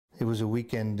It was a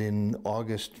weekend in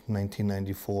August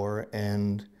 1994,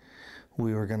 and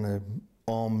we were going to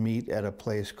all meet at a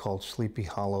place called Sleepy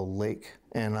Hollow Lake.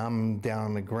 And I'm down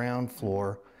on the ground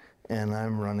floor, and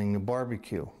I'm running the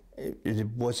barbecue. It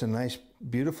was a nice,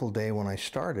 beautiful day when I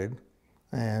started,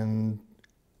 and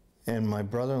my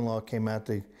brother-in-law came out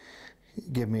to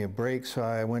give me a break, so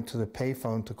I went to the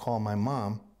payphone to call my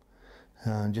mom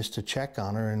just to check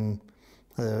on her, and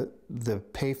the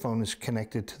payphone is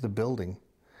connected to the building.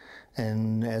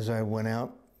 And as I went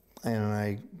out and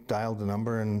I dialed the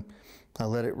number, and I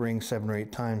let it ring 7 or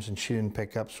 8 times, and she didn't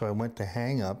pick up, so I went to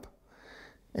hang up.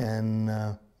 And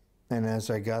as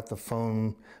I got the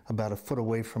phone about a foot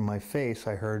away from my face,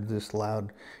 I heard this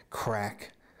loud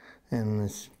crack, and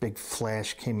this big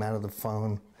flash came out of the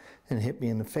phone and hit me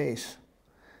in the face.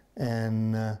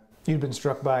 And you'd been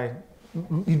struck by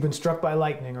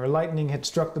lightning, or lightning had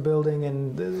struck the building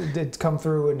and it's come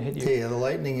through and hit you. Yeah, the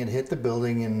lightning had hit the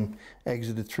building and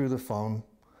exited through the phone,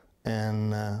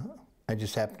 and I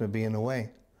just happened to be in the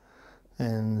way.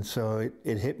 And so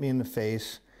it hit me in the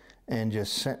face and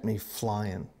just sent me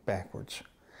flying backwards.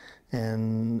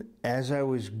 And as I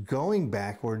was going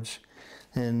backwards,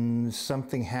 and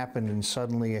something happened, and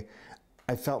suddenly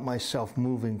I felt myself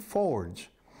moving forwards.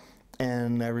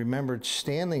 And I remembered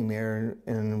standing there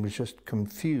and was just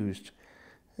confused,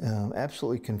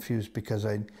 absolutely confused, because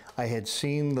I had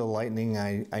seen the lightning.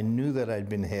 I knew that I'd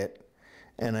been hit,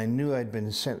 and I knew I'd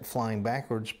been sent flying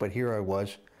backwards, but here I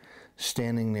was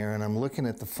standing there, and I'm looking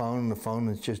at the phone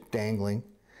is just dangling,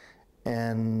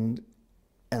 and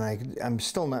I'm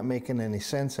still not making any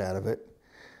sense out of it.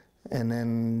 And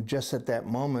then just at that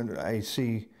moment, I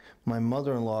see my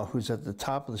mother-in-law, who's at the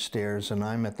top of the stairs, and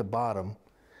I'm at the bottom.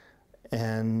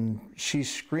 And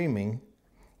she's screaming,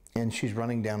 and she's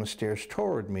running down the stairs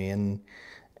toward me. And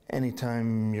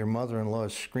anytime your mother-in-law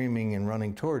is screaming and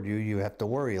running toward you, you have to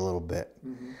worry a little bit.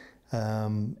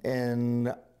 Mm-hmm.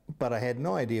 But I had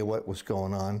no idea what was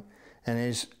going on. And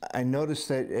as I noticed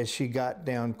that as she got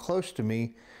down close to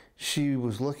me, she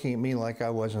was looking at me like I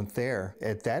wasn't there.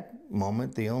 At that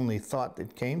moment, the only thought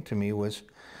that came to me was,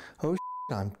 oh,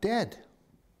 I'm dead.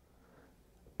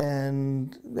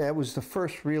 And that was the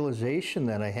first realization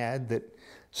that I had that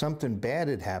something bad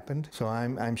had happened. So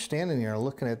I'm standing there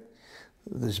looking at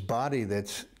this body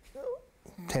that's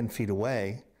 10 feet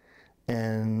away,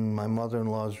 and my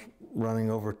mother-in-law's running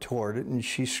over toward it, and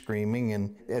she's screaming.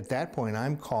 And at that point,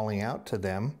 I'm calling out to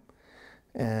them,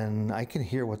 and I can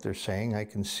hear what they're saying. I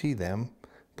can see them,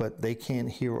 but they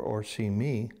can't hear or see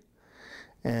me.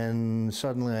 And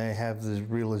suddenly I have this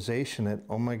realization that,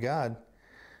 oh my God,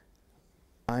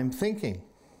 I'm thinking.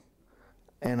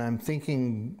 And I'm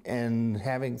thinking and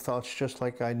having thoughts just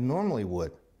like I normally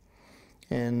would.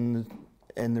 And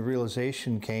the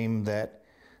realization came that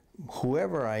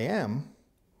whoever I am,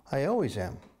 I always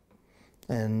am.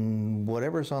 And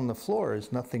whatever's on the floor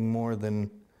is nothing more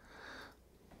than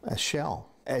a shell.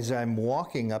 As I'm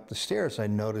walking up the stairs, I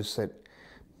notice that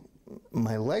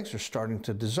my legs are starting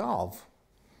to dissolve.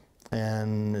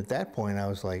 And at that point, I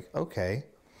was like, okay,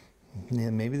 yeah,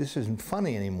 maybe this isn't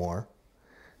funny anymore.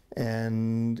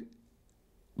 And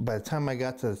by the time I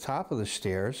got to the top of the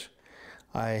stairs,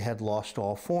 I had lost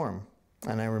all form.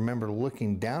 And I remember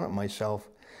looking down at myself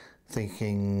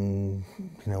thinking,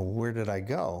 you know, where did I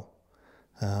go?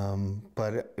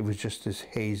 But it was just this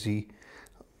hazy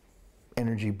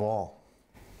energy ball.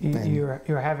 You're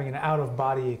having an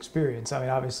out-of-body experience. I mean,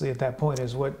 obviously, at that point,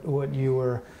 is what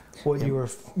you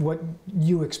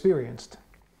experienced.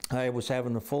 I was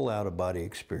having a full out-of-body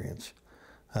experience.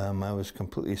 I was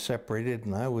completely separated,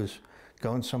 and I was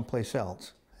going someplace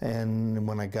else. And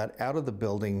when I got out of the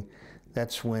building,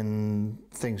 that's when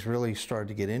things really started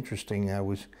to get interesting.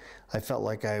 I felt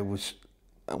like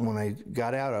when I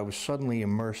got out, I was suddenly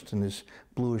immersed in this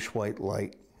bluish-white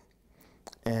light.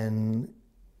 And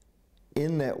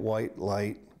in that white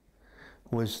light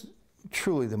was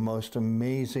truly the most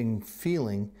amazing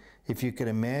feeling, if you could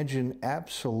imagine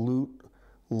absolute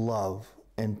love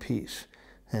and peace.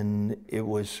 And it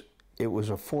was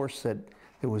a force that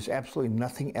there was absolutely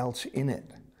nothing else in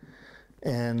it.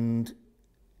 And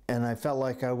I felt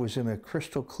like I was in a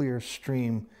crystal clear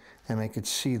stream, and I could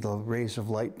see the rays of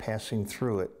light passing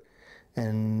through it,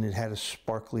 and it had a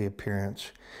sparkly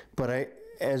appearance. But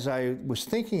as I was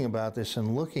thinking about this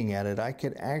and looking at it, I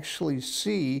could actually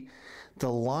see the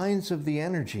lines of the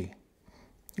energy,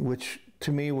 which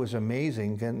to me was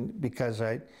amazing. And because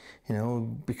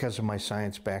because of my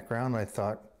science background, I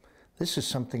thought, this is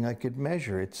something I could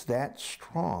measure. It's that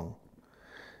strong.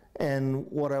 And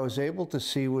what I was able to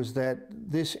see was that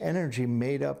this energy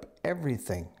made up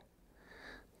everything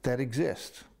that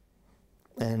exists.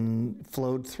 and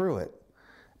flowed through it.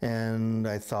 And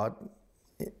I thought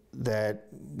that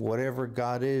whatever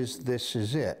God is, this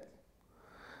is it.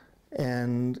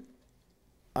 And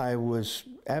I was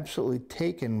absolutely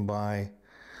taken by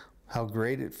how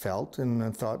great it felt, and I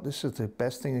thought this is the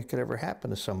best thing that could ever happen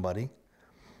to somebody.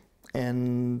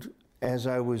 And as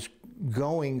I was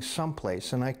going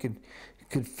someplace, and I could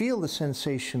feel the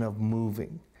sensation of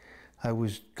moving, I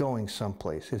was going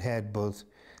someplace. It had both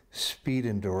speed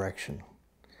and direction.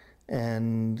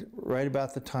 And right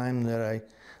about the time that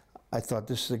I thought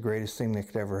this is the greatest thing that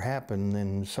could ever happen,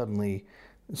 and suddenly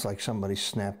it's like somebody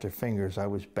snapped their fingers. I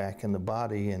was back in the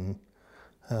body, and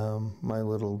my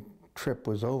little trip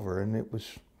was over, and it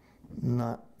was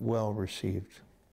not well received.